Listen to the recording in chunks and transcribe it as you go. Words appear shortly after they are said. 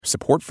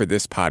Support for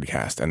this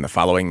podcast and the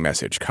following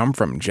message come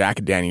from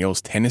Jack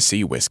Daniel's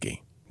Tennessee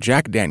Whiskey.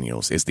 Jack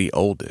Daniel's is the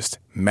oldest,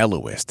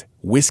 mellowest,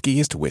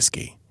 whiskiest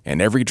whiskey,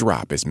 and every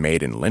drop is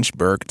made in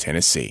Lynchburg,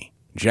 Tennessee.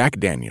 Jack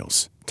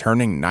Daniel's,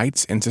 turning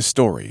nights into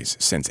stories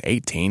since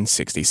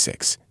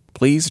 1866.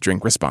 Please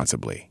drink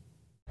responsibly.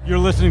 You're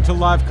listening to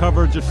live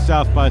coverage of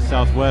South by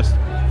Southwest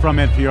from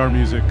NPR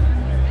Music.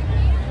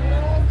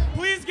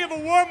 Please give a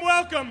warm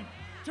welcome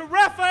to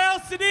Raphael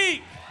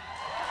Saadiq.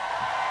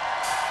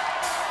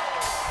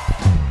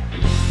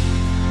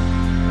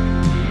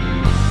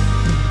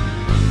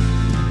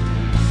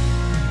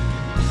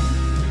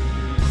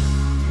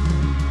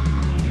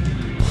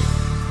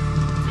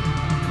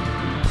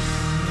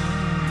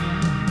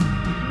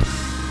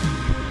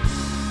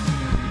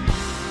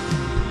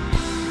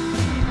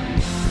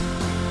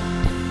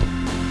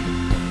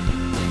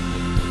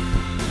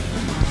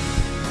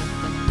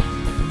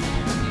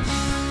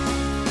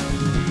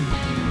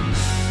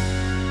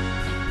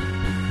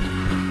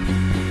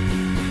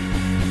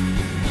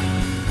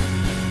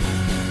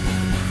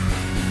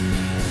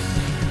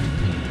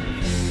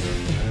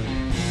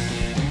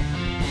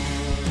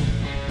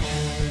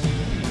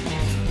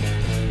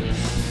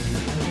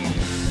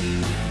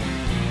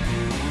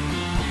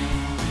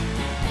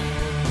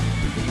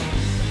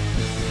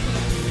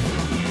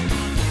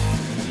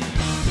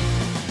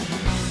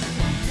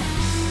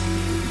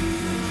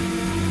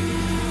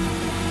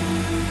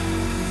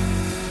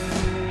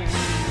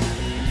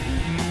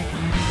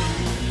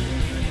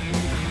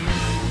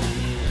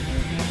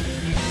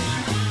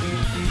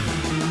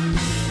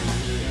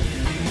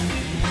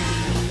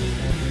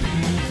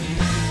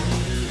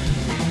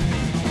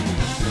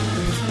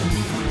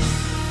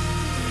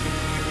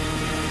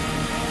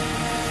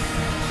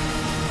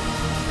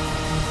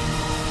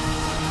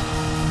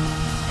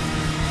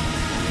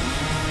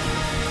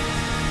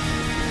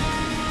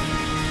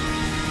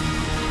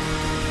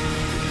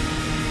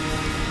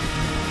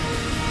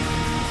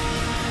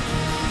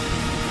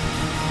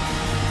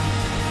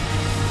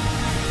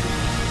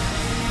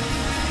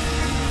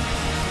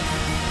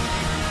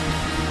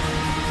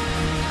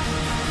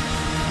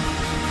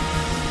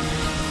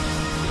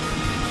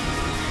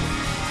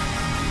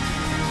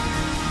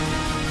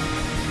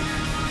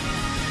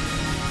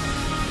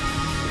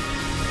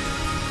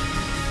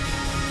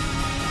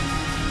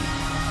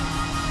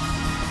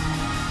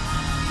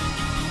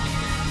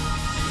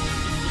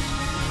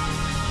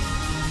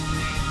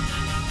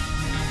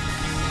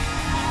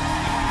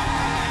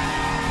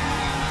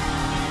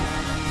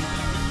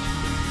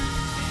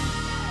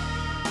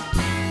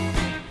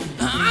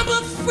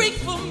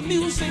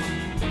 Music,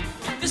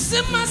 it's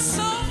in my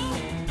soul,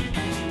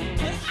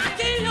 and I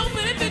can't help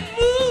it if it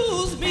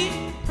moves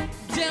me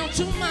down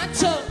to my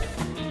toe.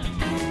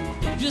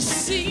 You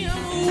see,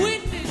 I'm a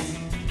witness,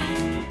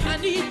 I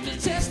need to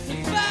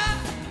testify.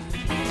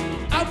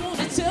 I want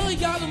to tell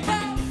y'all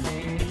about,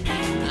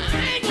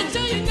 I ain't gonna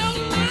tell you no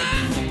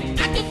lie.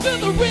 I can feel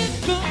the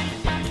rhythm,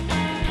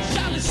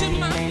 Charlotte's in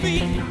my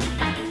feet.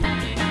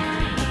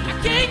 I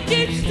can't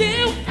keep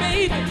still,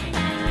 baby,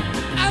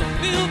 I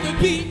feel the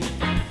beat.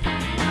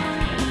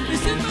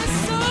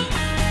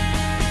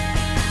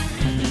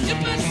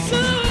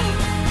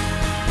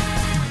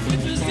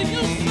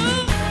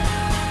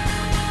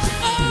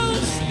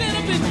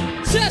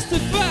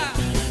 Testify.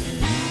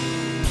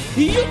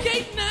 You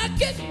can't knock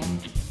it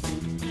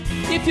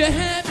if you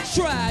haven't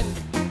tried it.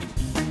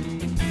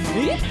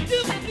 If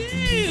you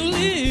feel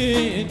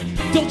it,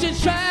 don't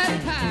just try to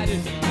hide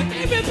it. And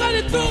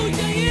everybody throw your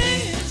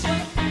hands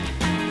up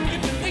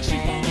if it makes you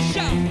want to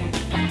shout.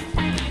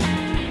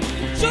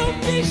 Don't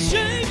be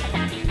ashamed,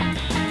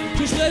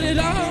 just let it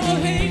all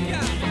hang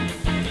out.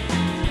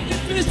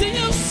 If it's in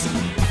your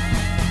soul,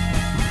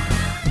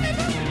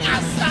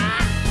 outside.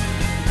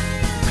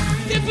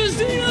 If it's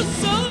in your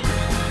soul,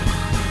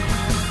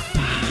 I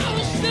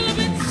will still have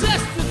been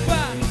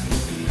testified.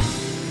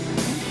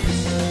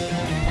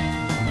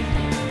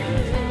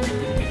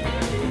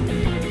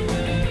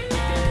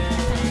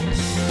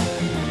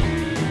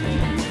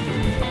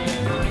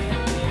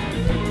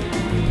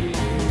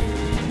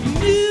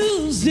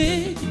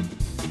 Music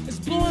is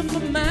blowing my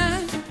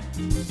mind.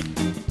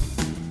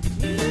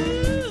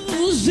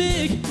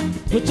 Music,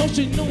 but don't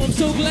you know I'm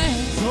so glad,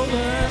 so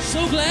glad,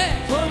 so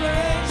glad, so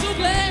glad, so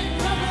glad.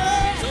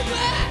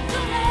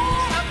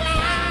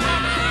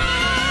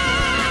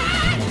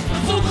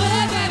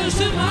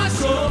 In my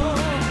soul,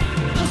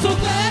 I'm so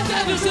glad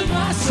that it's in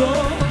my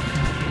soul.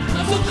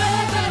 I'm so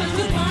glad that it's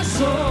in my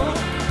soul.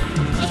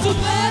 I'm so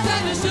glad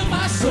that it's in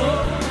my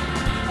soul.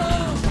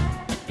 Oh.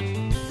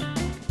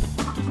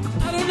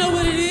 I don't know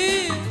what it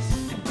is,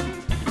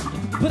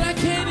 but I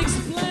can't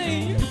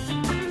explain.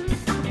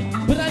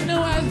 But I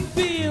know how it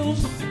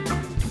feels.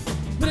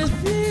 But it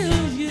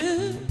feels,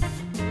 yeah.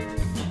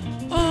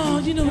 Oh,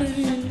 you know what it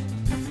is.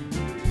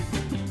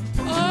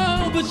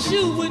 Oh, but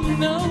you wouldn't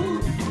know.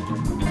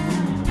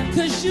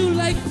 'Cause you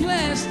like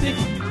plastic,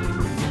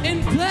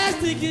 and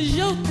plastic is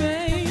your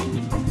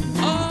thing.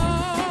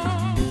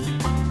 Oh,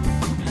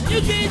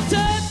 you can't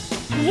touch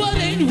what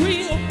ain't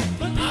real,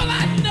 but all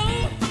I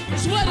know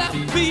is what I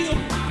feel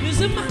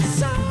is in my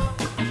soul.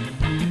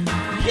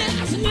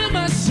 Yes, in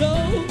my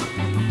soul.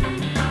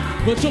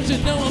 But don't you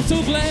know I'm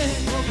so glad,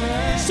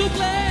 so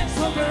glad,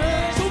 so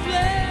glad, so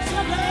glad, so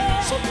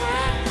glad, so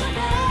glad, so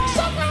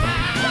glad,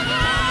 so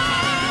glad.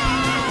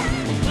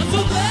 I'm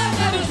so glad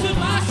that it's in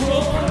my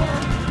soul.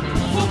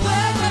 I'm so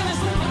glad that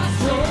it's in my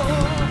soul.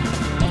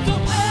 I'm so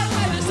glad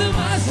that it's in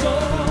my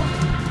soul.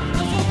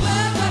 I'm so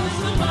glad that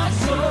it's in my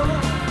soul.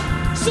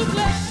 So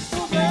glad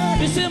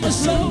it's in my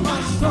soul.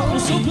 I'm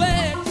so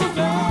glad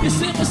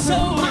it's in my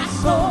soul.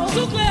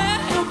 So glad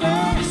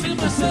it's in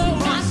my soul.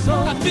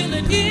 I feel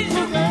it in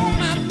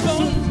my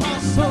bones.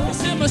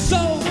 It's in my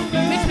soul.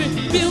 Makes me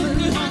feel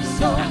good. I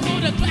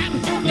hold a clap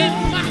in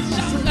my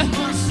shoulder.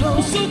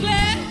 I'm so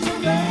glad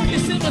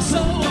it's in my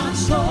soul. I'm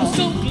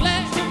so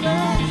glad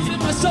it's in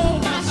my soul.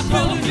 I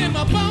feel it in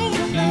my bones.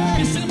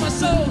 It's in my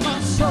soul.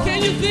 Can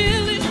you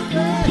feel it?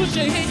 Put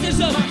your hands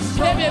up,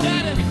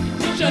 everybody.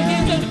 Put your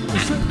hands up.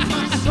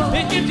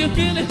 And if you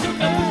feel it, put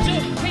your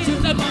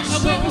hands up. I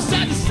went from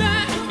side to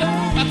side.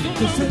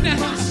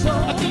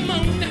 Come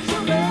on now.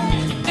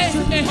 Hey,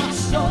 hey.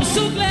 I'm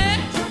so glad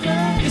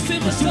it's in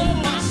my soul.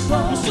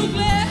 I'm so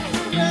glad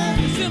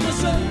it's in my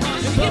soul.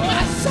 It's in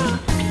my soul.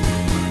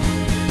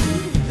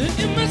 It's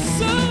in my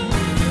soul.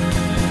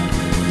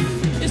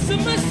 It's in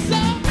my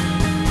soul.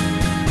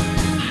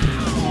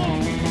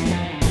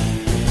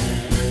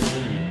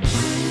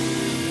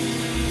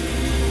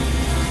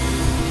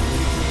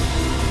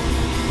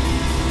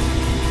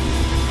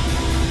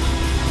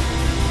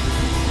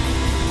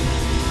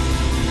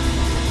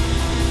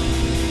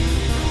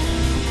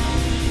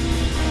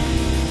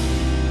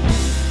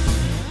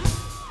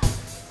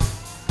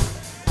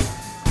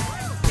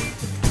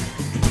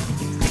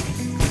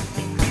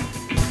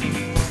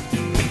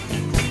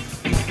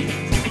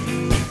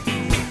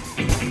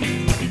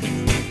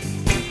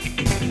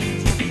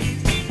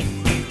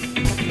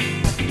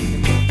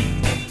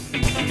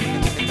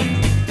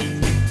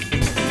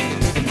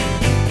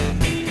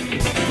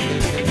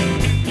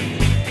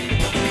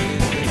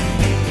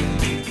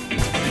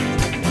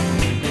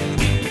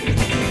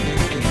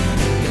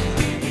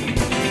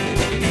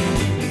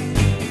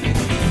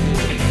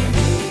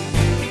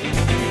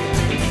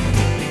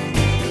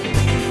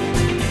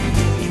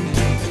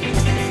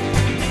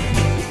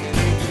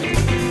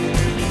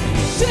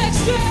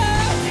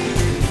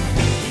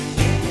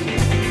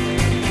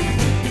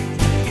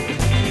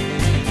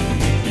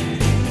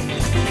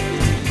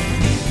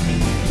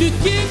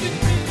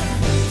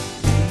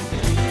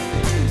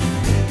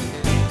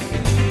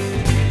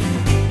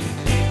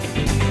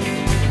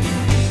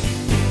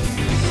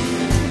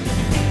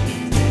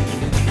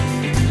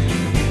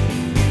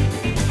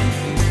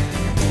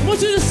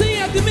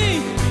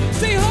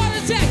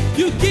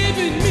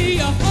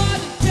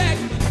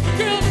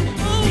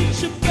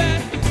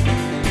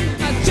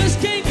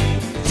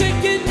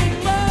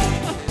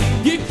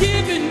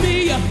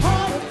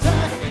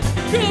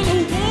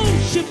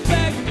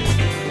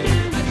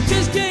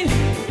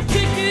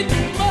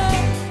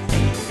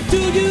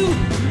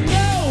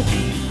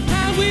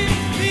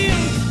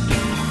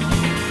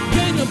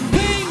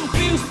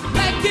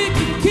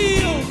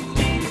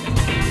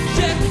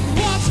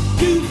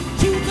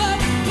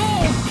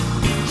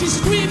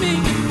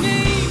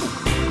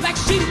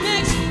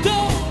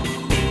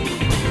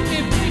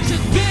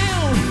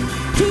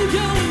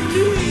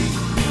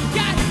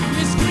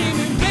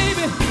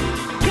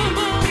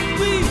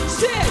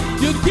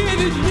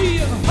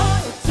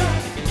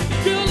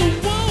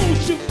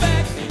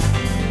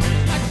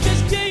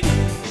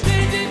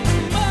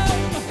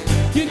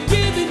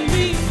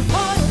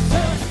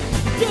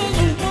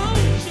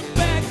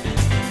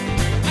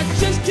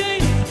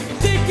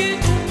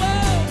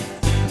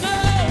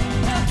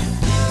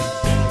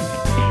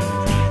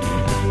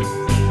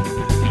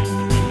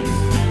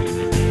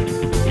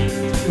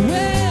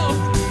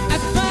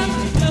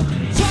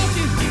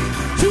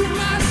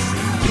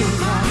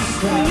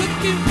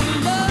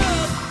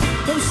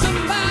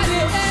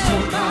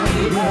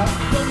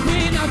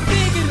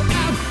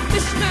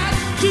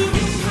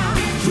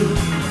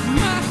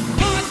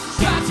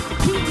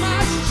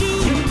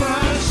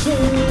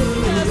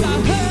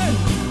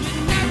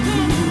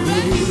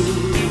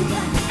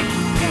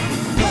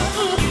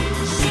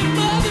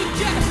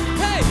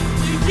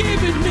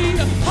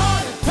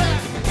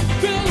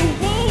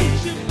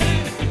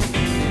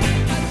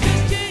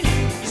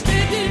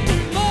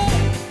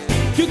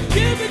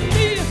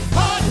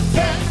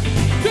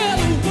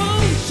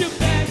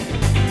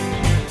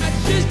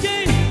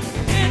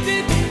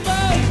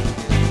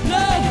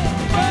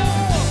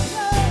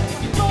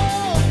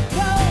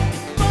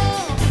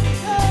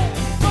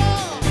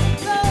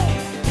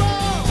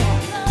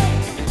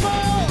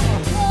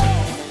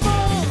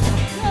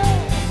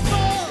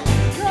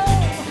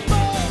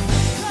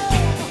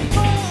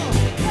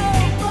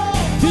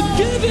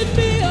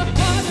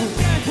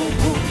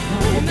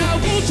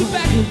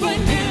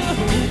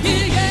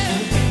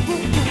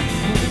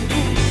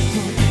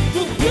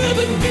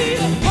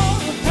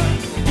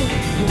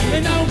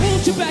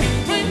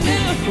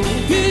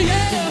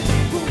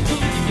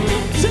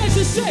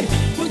 say,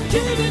 we're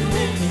giving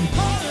me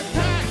heart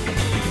attack,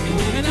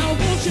 and I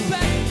want you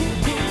back.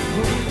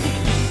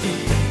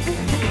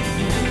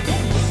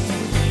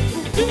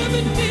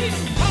 Giving me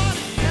heart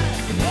attack.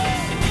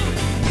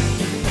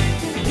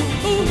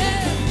 Oh yeah.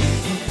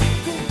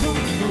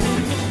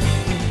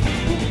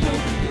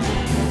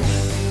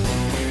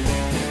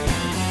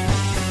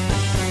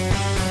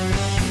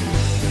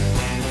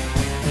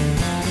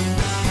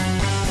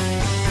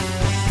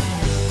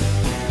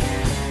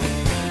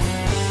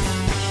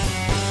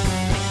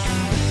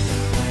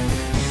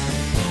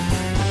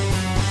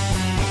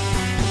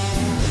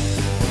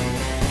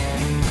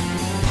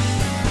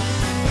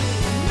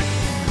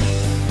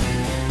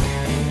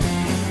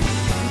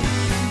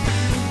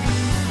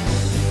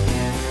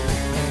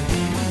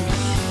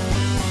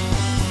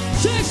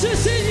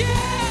 Texas, and yeah!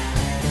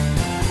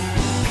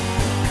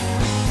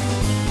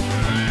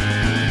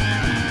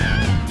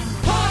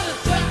 Heart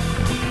attack.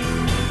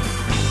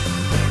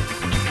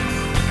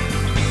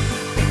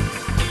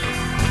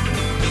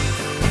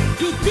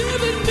 You're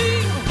giving me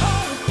a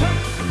heart attack.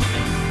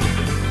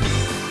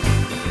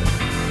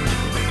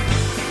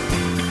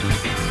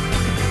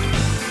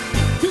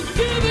 You're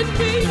giving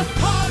me a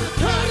heart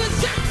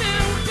attack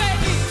now,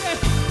 baby.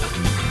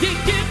 You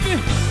give me.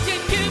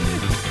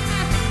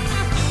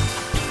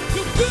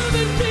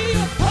 Giving me a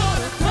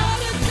heart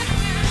attack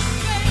now,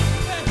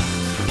 baby.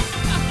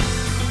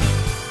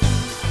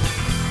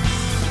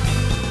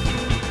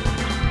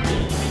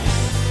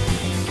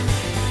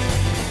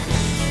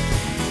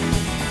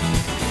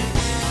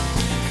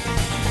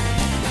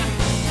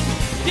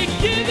 You're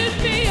giving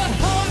me a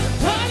heart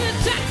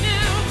attack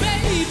now,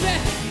 baby.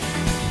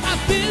 I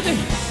feel it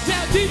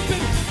down deep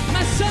in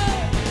my soul.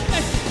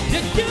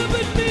 You're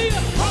giving me a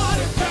heart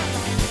attack.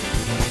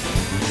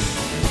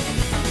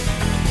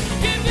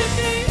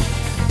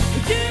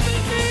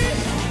 Giving me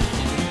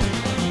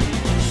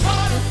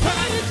heart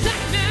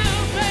attack now,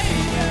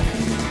 baby.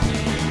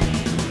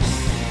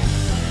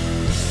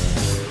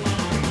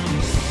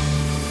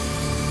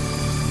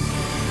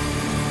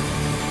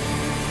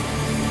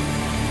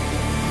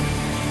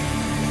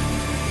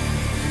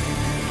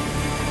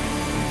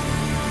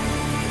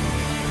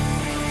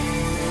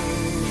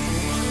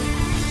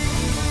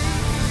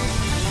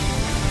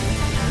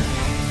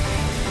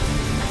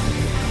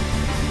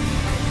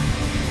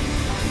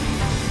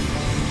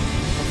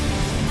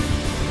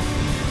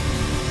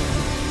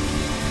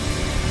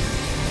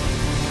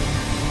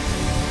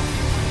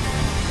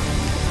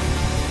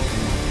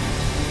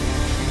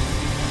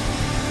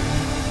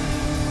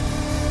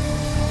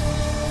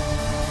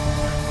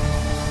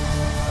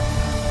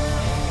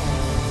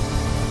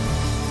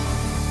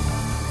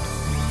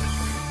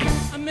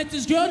 Met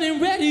this girl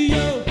named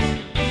Radio,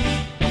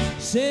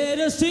 said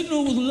her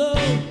signal was low.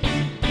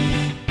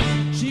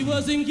 She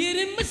wasn't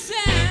getting my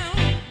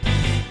sound,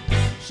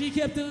 she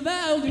kept the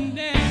volume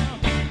down.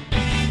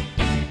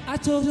 I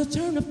told her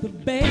turn up the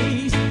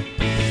bass,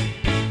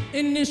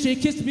 and then she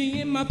kissed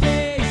me in my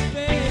face.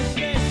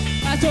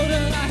 I told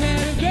her I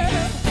had a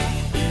girl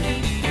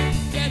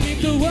that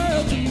meant the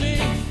world to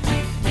me.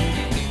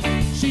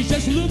 She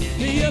just looked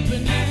me up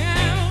and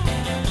down,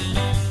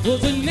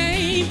 was her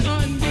name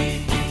on me.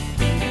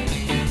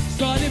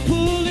 Started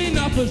pulling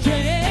off her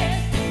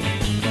dress,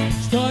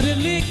 started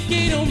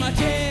licking on my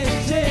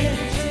chest.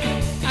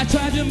 I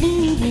tried to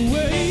move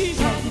away,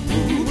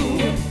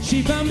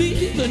 she found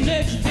me the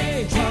next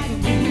day.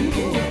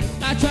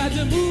 I tried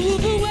to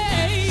move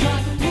away,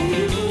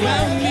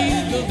 found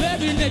me the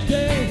very next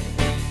day.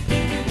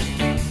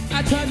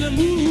 I tried to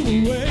move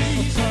away,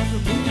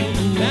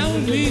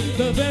 found me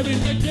the very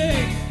next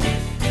day.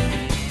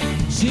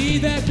 See,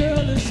 that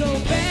girl is so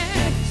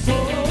bad,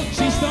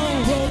 she's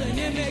stone rolling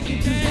and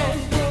making cash.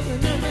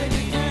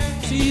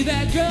 See,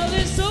 that girl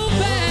is so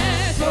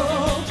bad, she's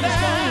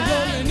stone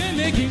rolling and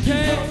making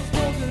cash.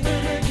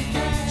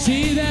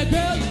 See, that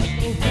girl is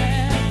so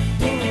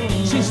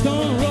bad, she's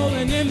stone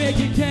rolling and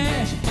making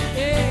cash.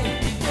 Hey,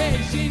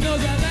 hey, she knows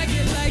I like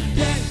it like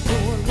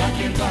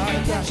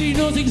that. She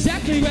knows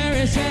exactly where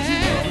it's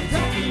at.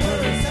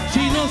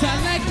 She knows I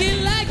like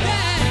it like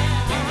that.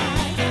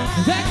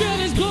 That girl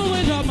is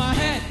blowing up my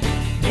hat.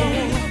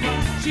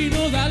 She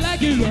knows I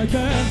like it like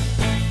that.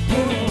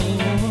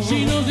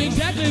 She knows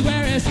exactly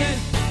where it's at.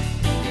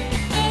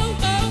 Oh,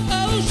 oh,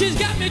 oh, she's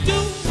got me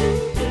doing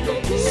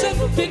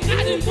something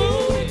I didn't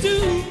want to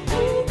do.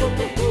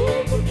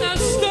 I'm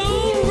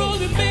stone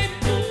rolling, baby,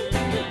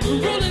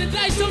 rolling the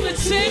dice on the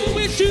table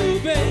with you,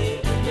 baby.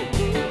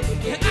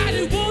 And I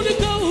didn't want to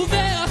go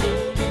there.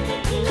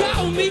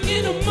 Call me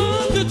in a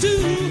month or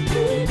two.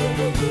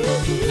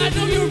 I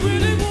know you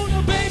really want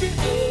her, baby.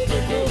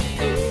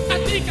 I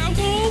think I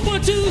want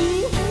one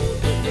too.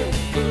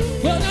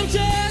 But I'm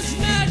just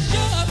not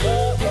sure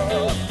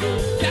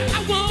that I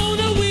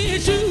wanna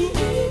with you.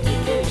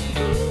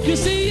 You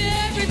see,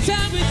 every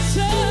time it's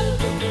up,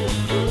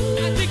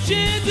 I take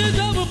chances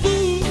of a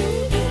fool.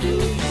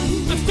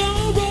 I'm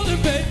stone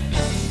rolling, baby.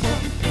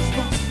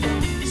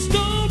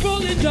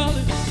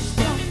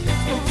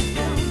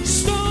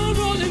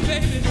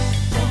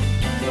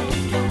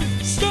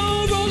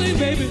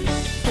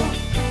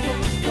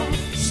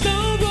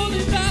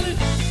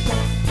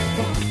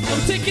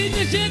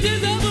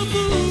 chances of a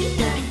fool.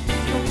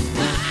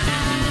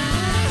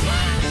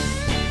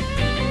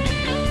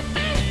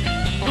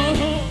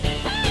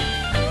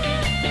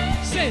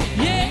 Say,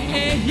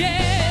 yeah, yeah.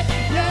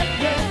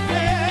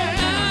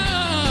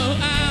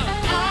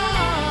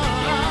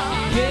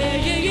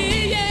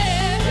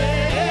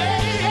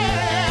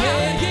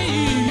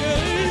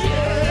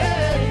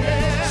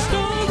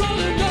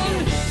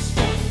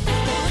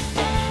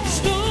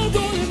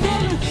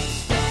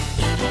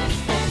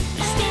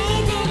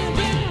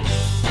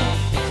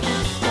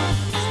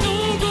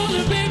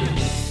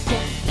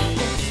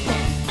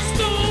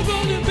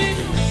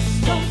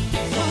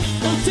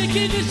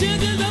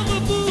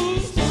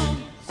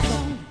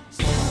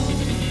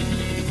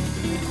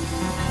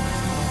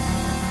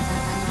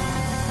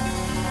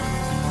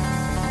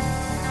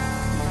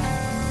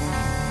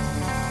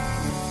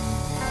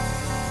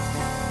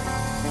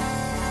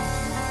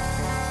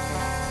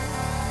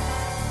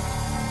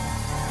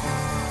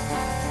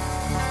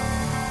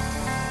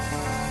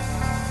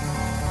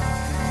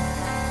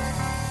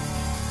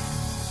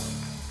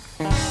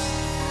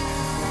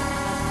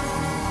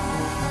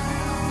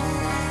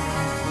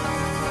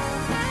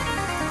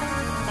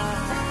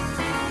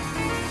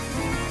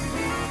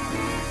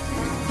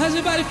 How's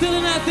everybody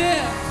feeling out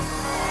there?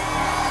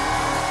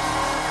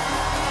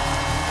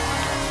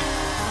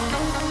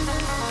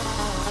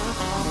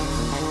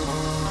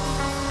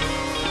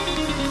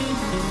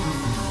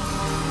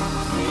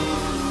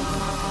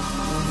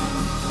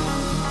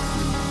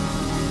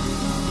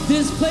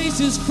 This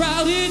place is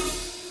crowded.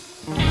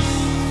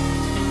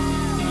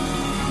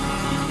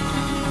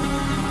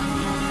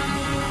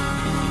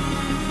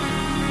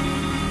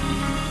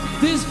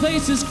 This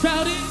place is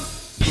crowded.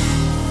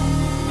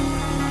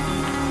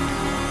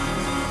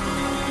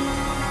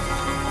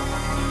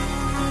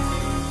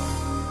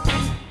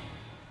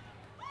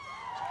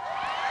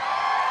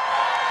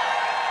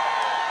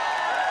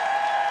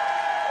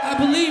 I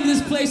believe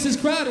this place is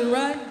crowded,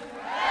 right?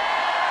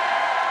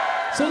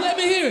 So let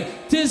me hear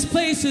it. This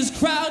place is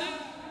crowded.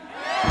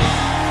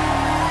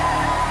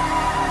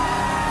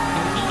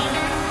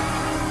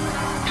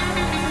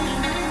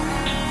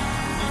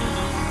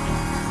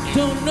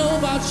 Don't know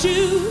about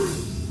you.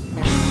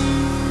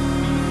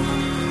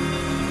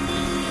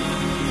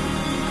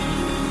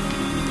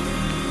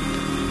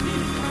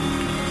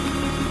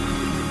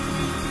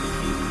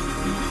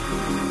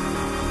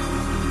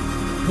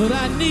 But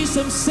I need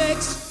some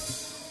sex.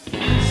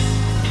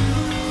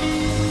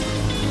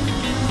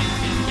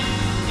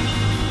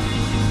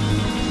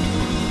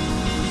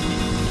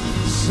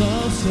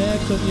 Some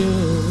sex of you.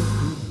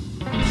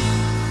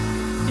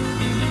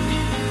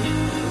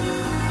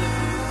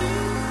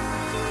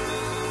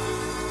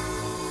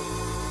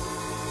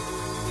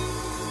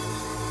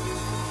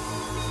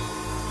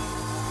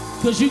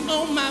 Cause you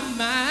on my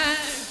mind.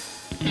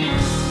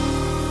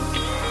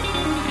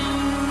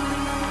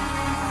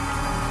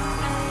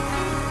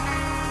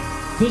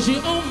 Cause you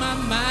on my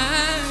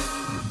mind.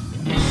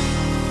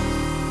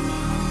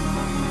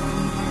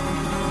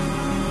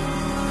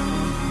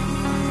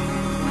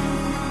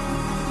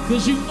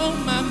 Cause you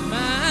on my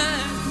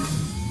mind.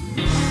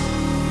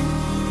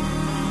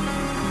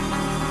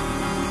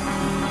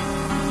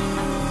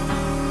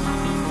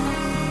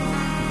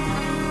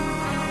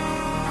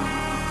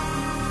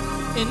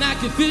 And I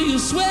can feel you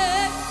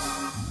sweat.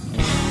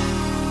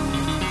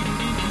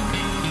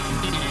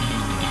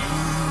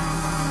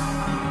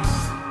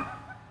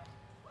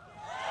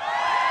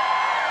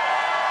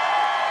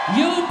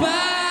 Your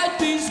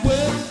body's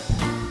wet.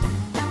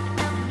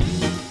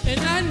 And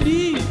I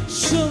need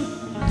some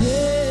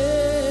head.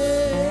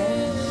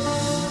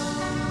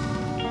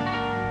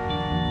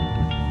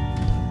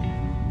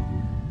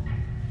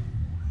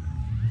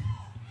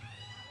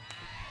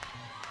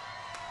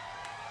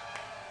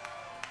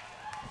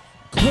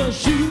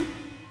 Cause you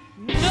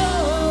know.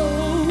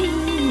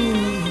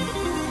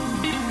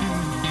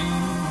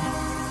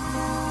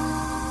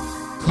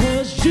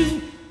 Cause you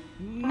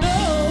know.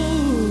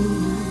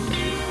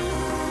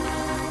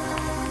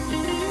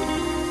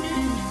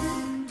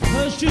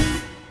 Cause you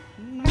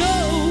know.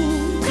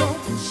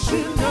 Don't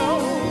you know?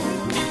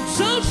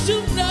 Don't you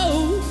know?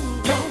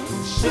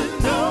 Don't you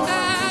know?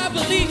 I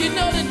believe you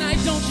know tonight,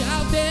 don't you,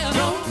 out there?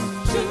 Don't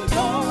you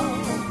know?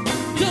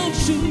 Don't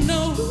you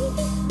know?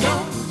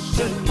 Don't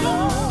you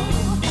know?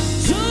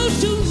 Don't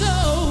you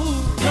know?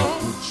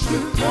 Don't you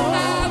know?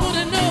 I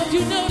wanna know if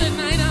you know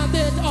tonight out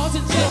there at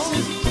Austin,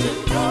 Texas.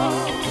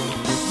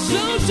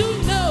 Don't you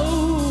know?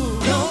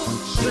 Don't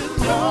you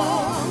know?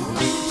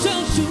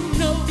 Don't you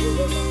know?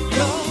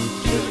 Don't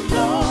you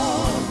know?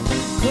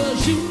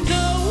 Cause you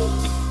know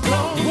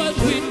what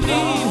we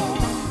need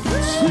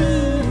to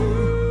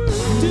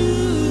do.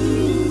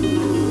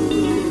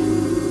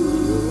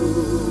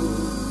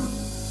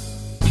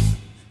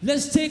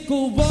 Let's take a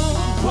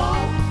walk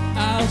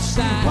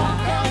outside.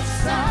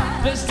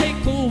 Let's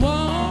take a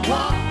walk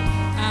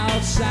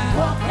outside.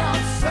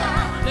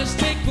 Let's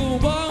take a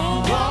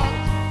walk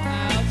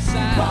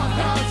outside.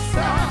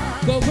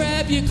 Go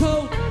grab your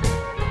coat.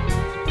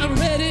 I'm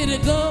ready to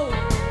go.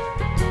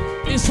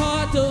 It's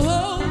hard to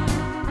hold.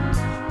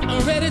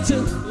 I'm ready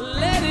to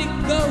let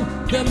it go.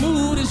 The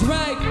mood is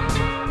right.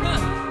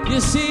 You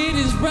see it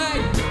is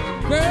bright.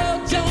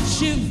 Girl,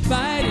 don't you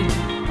fight it.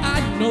 I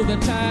know the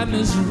time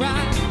is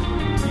right.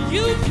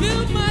 You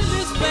feel my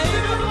lips,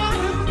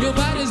 baby. Your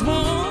body's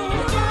warm.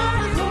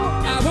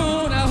 I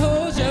wanna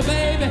hold you,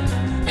 baby,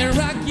 and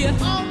rock you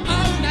all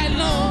night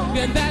long.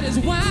 And that is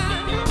why.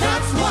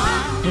 That's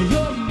why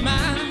you're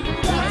mine.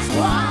 That's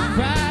why.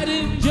 Pride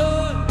and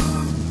joy.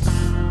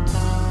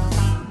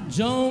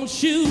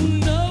 Don't you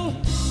know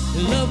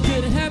love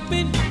could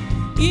happen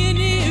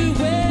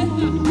anywhere?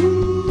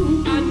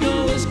 I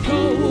know it's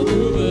cold,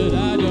 but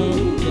I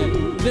don't care.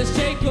 Let's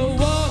take a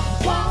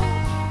walk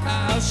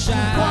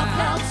outside. Walk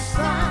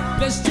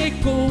outside. Let's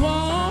take a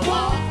walk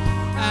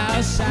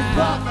outside.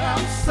 Walk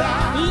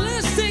outside.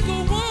 Let's take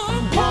a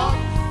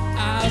walk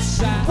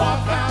outside.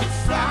 Walk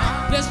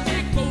outside. Let's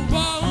take a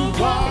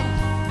walk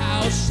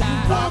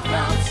outside. Walk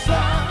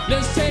outside.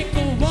 Let's take a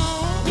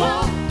walk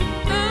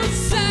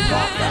outside.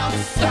 Walk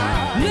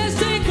outside. Let's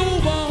take a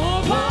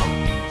walk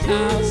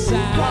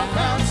outside. Walk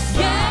outside.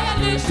 Yeah,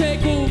 let's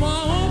take a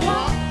walk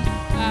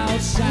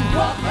outside.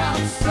 Walk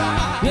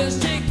outside. Let's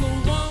take a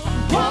walk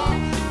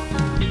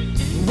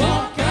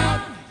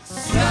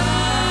outside.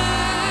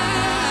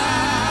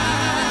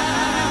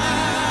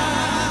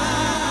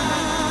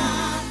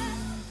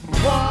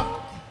 Walk.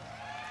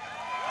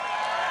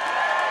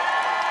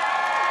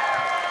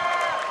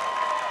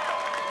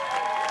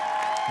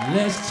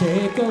 Let's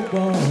take a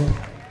walk.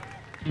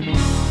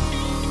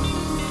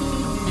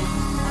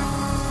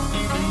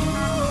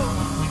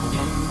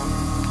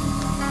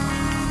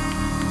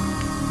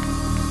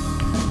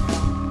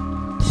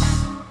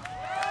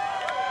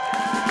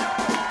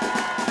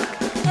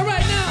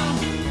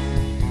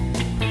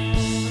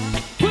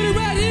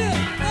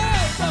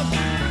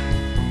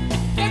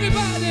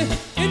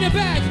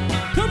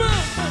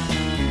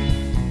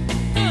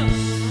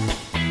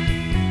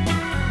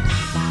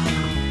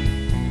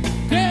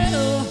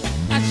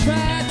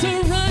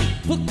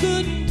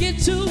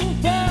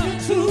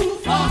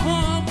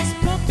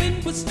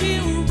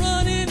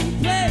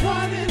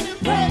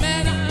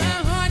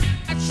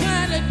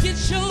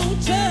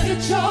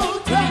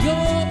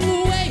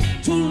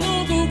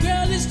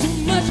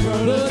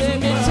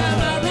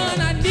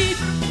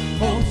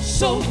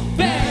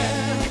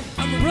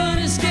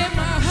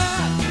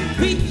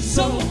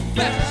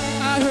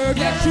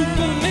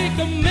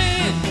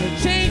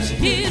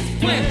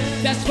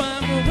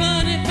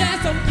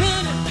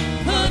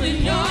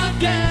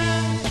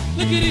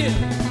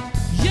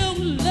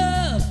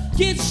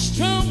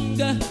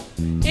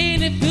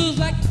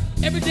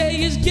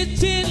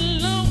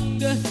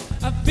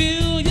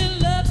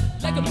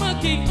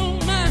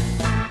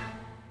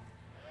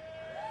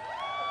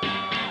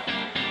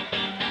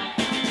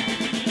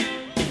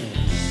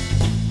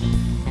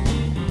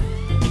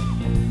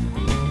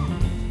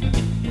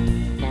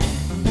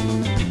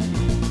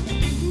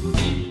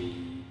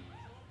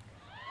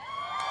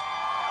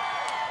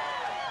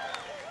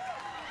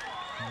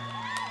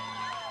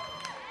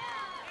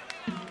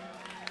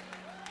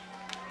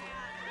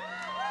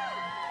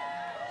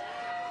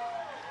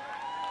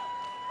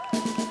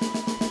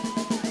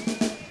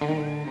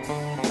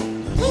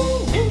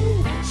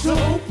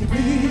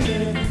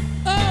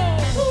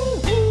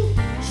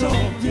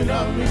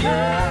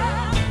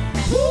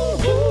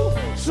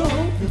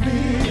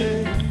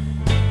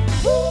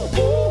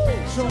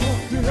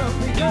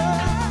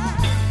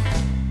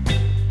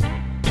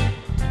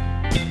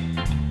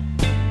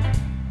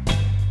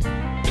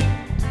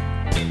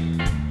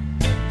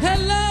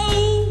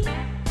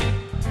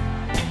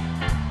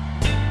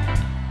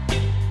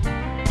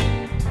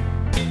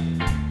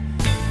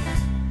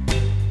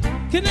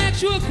 Can I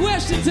ask you a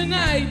question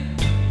tonight?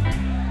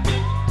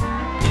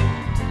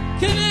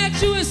 Can I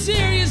ask you a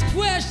serious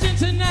question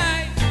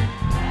tonight?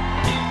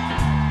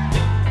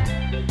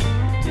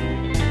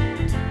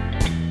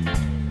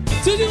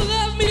 Do you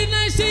love me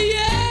tonight? Say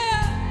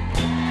yeah.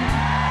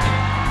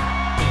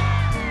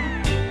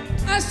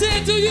 I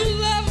said, do you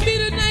love me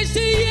tonight?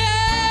 Say yeah.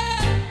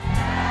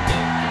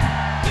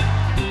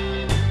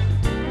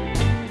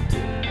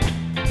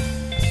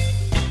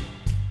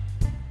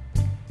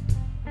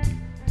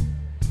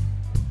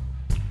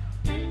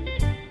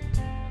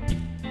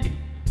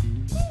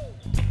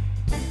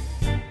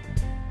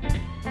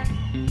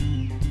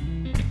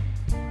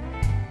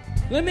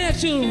 Let me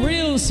ask you a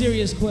real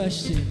serious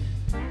question.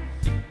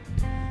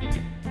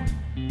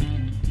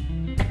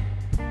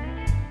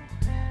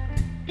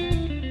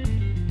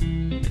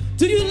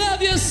 Do you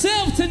love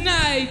yourself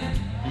tonight?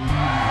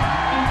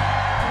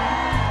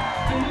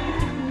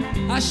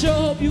 I sure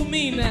hope you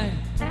mean that.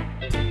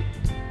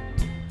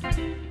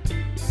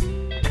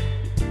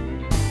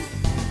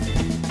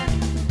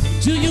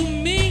 Do you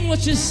mean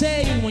what you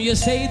say when you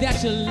say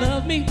that you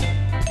love me?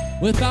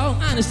 With all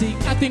honesty,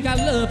 I think I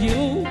love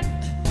you.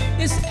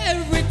 It's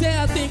every day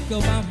I think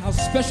about how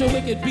special we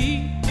could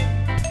be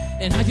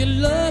and how your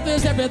love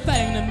is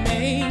everything to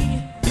me.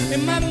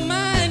 In my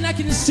mind I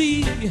can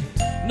see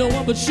no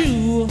one but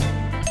you.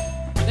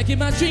 Like in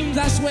my dreams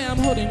I swear I'm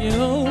holding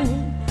you.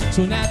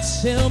 So now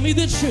tell me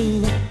the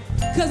truth,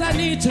 cause I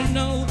need to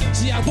know.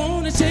 See, I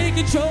wanna take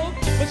control,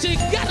 but you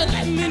gotta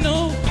let me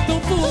know.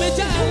 Don't fool me,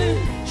 darling.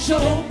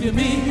 Show you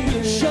mean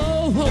it.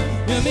 Show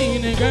you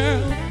mean it,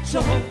 girl.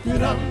 Show you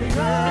love me,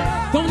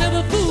 girl. Don't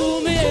ever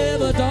fool me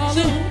ever,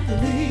 darling.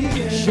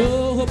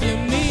 Show you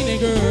mean it,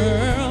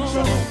 girl.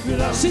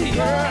 See,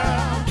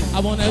 I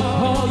wanna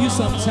call you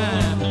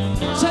sometime,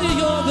 tell you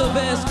you're the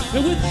best,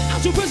 and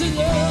without your present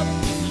love,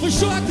 for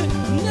sure I could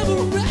never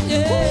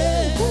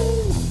rest.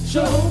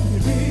 Show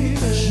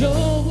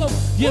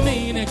you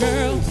mean it,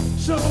 girl.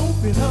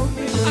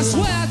 I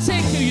swear I'll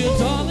take to you,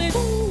 darling.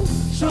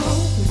 I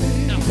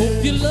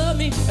hope you love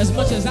me as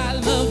much as I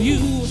love you.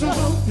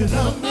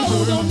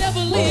 Oh, don't never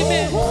leave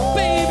me,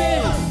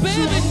 baby,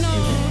 baby, no.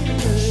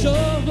 Show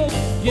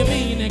you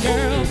mean it,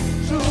 girl.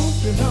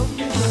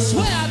 I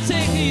swear I'll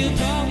take to you,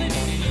 darling.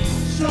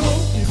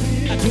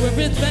 I do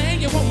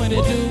everything you want me to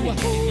do.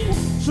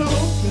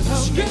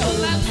 Girl,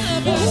 I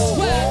love you, I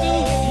swear I do.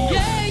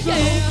 Yeah,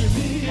 yeah.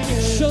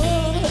 Show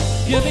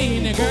you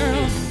mean it,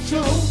 girl.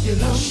 Show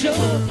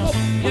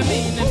you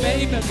mean it,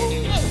 baby.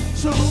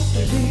 Show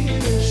you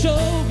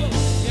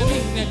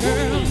mean it,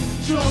 girl.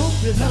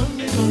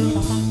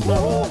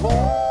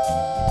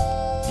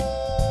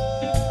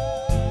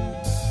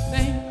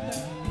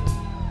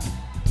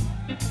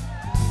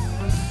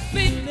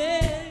 Baby,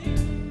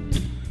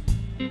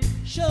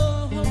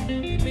 show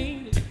you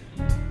mean it.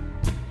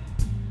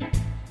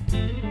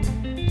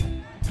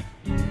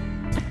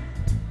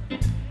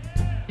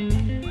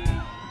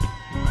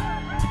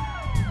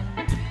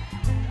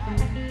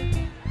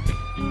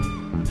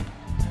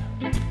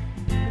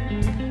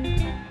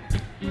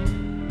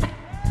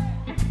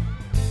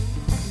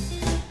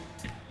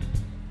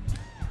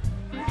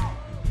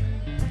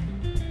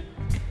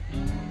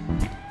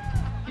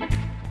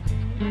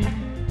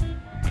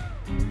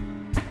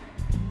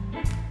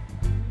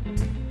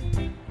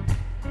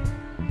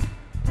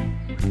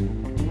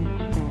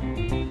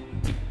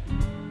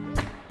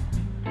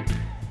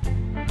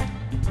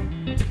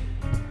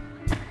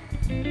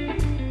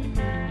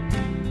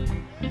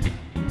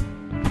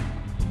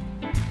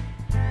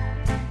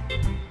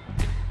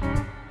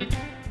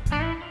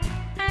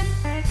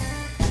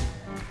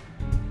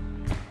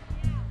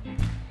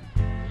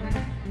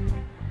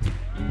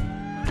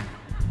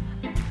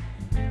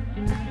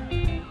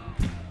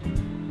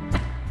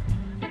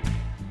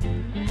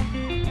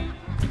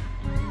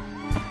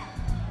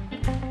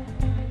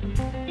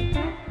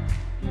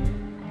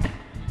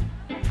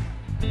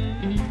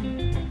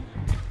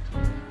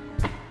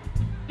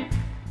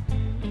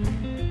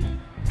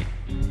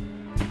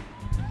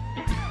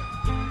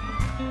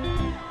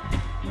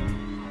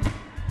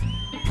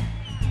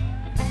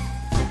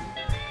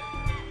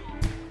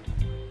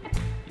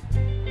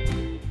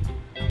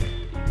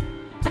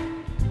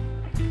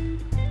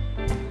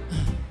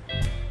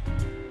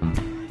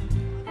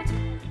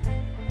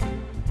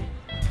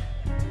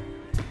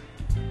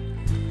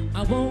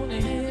 I wanna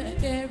hear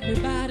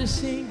everybody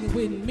singing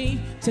with me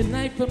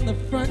tonight from the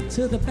front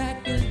to the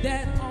back. Is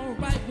that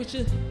alright with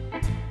you?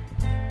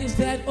 Is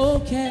that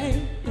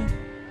okay?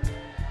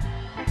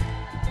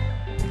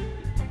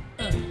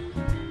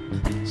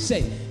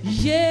 Say,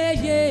 yeah,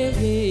 yeah,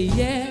 yeah,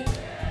 yeah.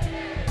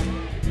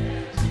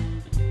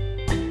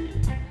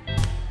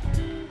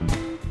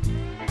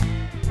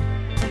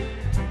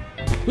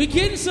 We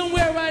getting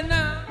somewhere right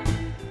now.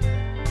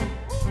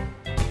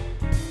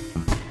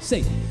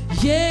 Say,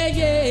 yeah,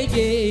 yeah,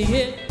 yeah,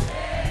 yeah.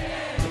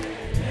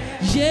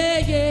 Yeah,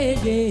 yeah,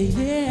 yeah,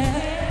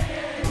 yeah.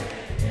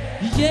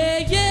 Yeah,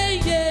 yeah,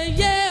 yeah,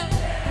 yeah.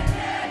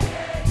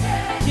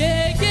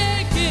 Yeah, yeah,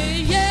 yeah,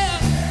 yeah.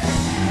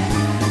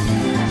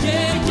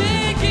 Yeah,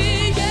 yeah,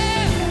 yeah, yeah.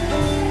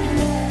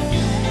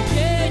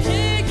 Yeah,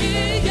 yeah,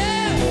 yeah,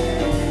 yeah.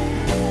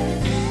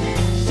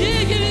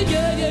 Yeah, yeah,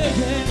 yeah, yeah,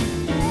 yeah.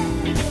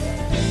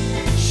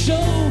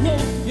 Show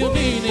you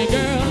mean it,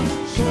 girl.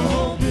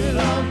 Show me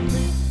love.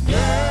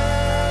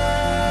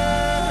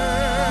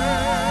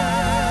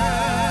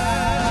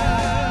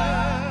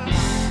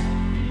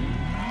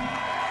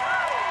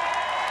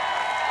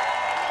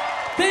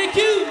 Thank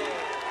you.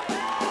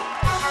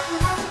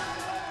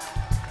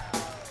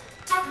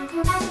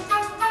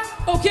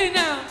 Okay,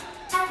 now,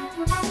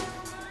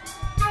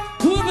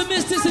 whoever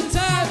missed this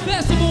entire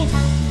festival,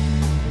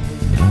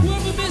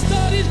 whoever missed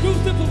all these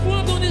groups that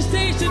performed on this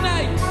stage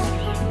tonight,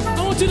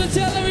 I want you to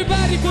tell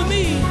everybody for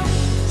me,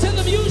 tell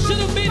them you should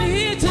have been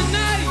here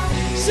tonight.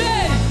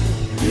 Say,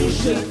 you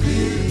should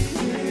be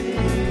here.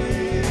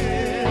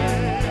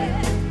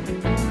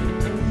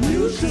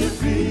 You should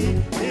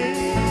be here.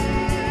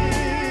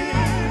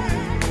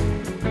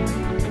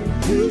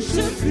 You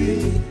should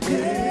be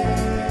there.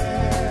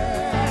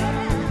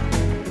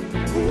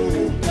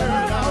 Ooh,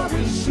 girl, I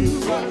wish you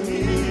were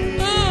here.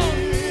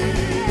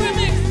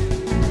 Remix.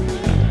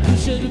 You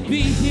should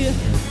be here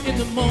in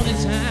the morning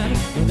time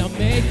when I'm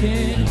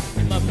making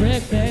my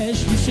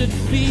breakfast. You should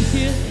be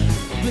here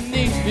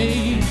beneath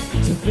me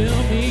to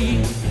feel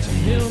me, to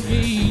heal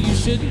me. You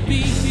should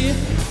be here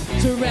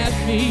to wrap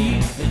me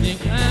and then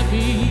climb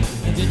me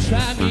to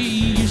try me,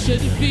 you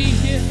shouldn't be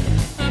here.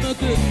 I'm a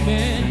good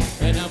man,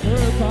 and I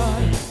work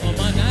hard on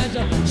my 9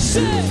 job.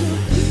 Say,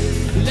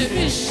 let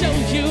me show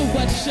you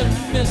what you're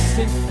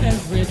missing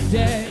every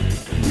day.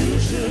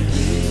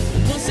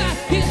 Once I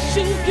hit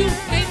you, you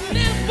ain't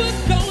never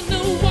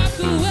gonna walk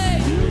away.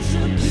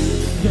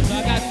 Cause I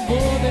got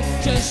more than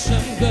just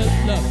some good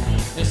luck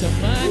and some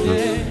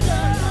money.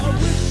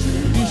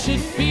 You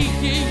should be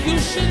here, you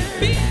should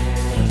be.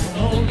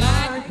 Don't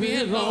like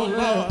being alone,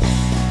 Lord.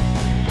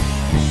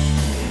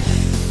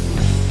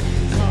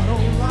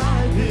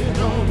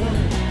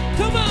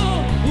 Come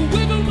on,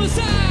 wiggle my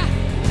side.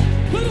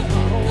 Put it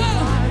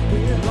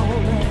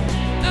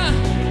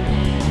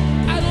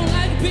I don't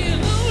like being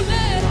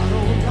lonely.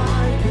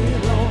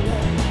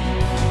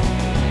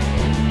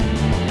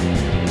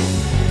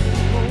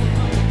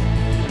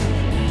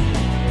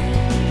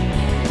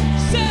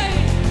 Say,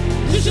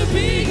 you should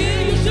be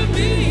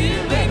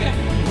here, baby.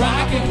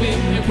 Rockin'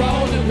 with me,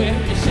 rollin' with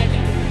me,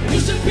 shakin'. You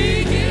should be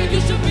here,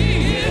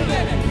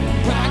 baby.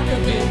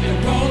 Rockin' with me,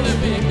 rollin'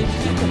 with me,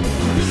 shakin'.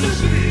 You should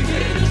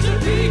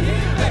be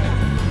here, baby.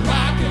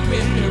 Rockin'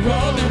 with me,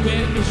 rollin'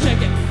 with me,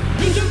 shakin'.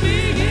 You should be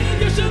here,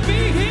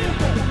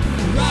 baby.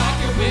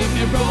 Rockin' with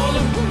me,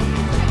 rollin'.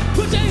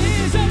 Put your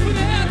hands up in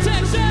the air,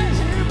 Texas.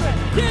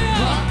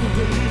 Yeah.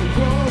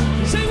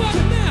 Say what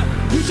now?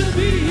 You should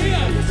be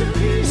here.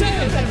 Say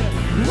it.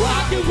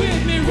 Rockin'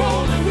 with me,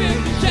 rollin' with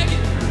me,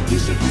 shakin'. You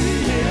should be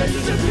here.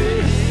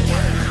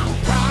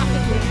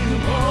 Rockin' with me,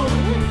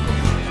 rollin' with me.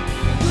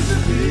 You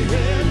should be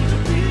here.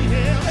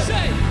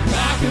 Say,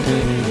 rockin'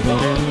 with me,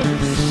 rollin' with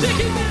me,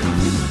 shake it now.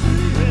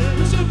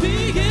 You should be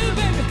here,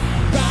 baby.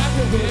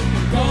 Rockin' with me,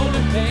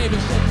 rollin', baby,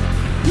 shake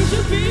it. You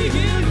should be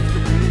here.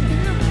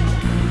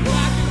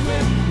 Rockin'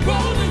 with me,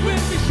 rollin'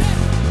 with me, shake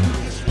it.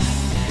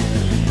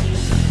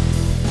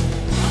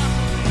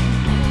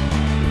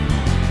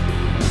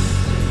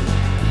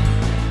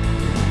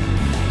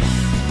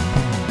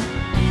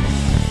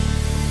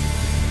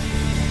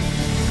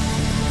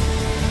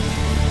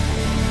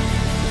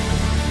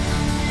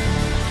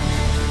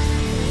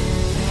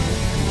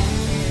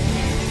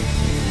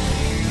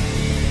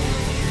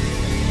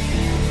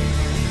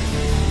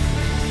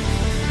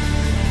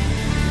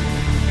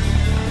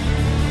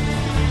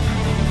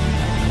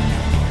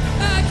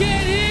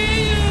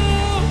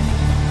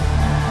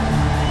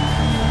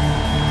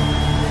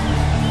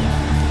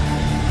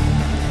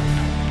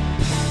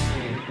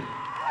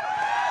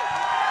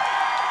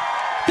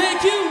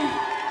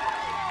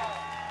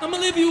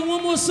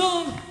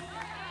 Song.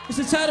 It's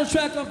the title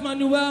track off my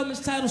new album. It's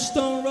titled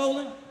Stone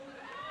Rollin'.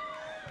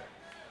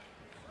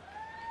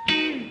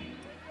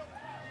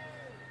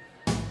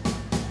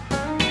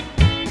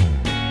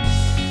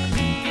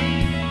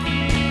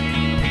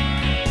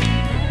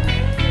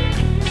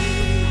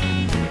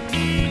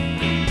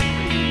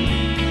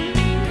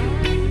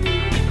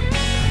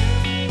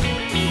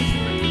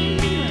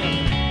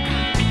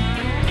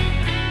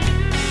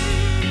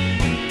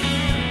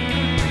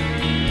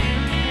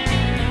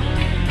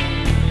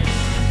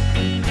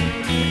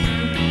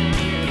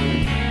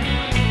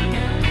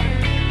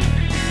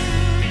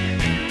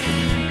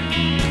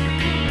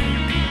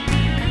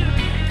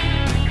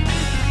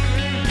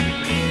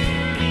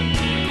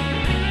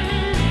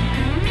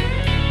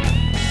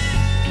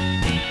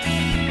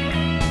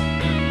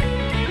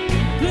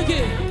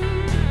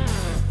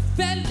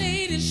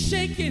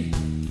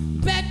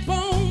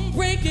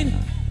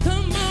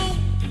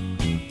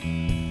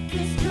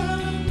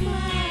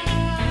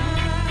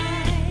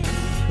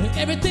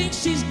 Everything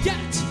she's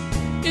got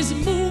is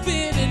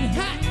moving and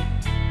hot.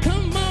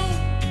 Come on.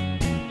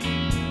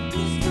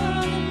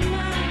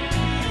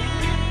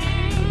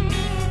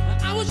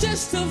 I was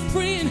just a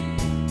friend,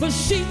 but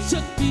she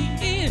took me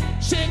in.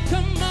 Said,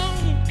 come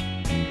on.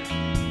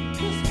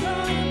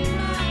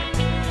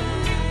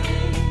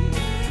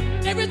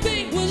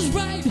 Everything was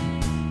right.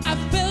 I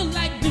felt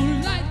like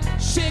new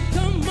life. Said,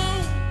 come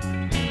on.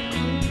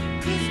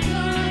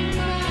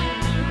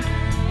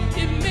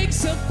 It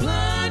makes a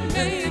blind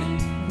man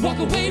walk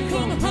away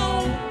from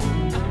home.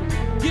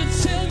 You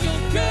tell your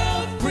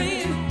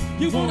girlfriend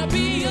you wanna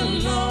be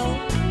alone.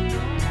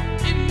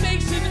 It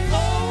makes an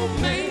old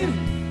man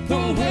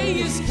throw away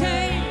his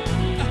cane.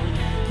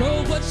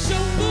 Girl, what's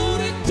your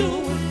booty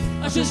doing?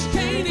 I just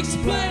can't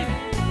explain.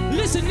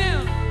 Listen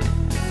now,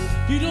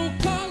 you don't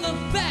call her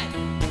fat.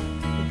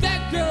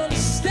 That girl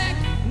is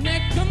stacked. Now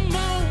come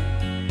on.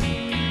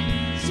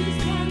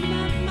 She's on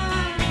my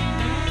mind.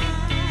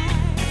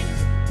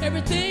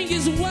 Everything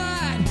is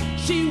wide.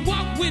 She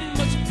walked with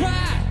much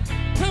pride.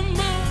 Come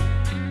on.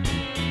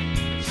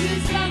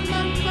 She's on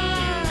my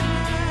mind.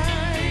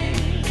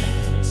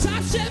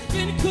 Top chef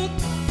and cook.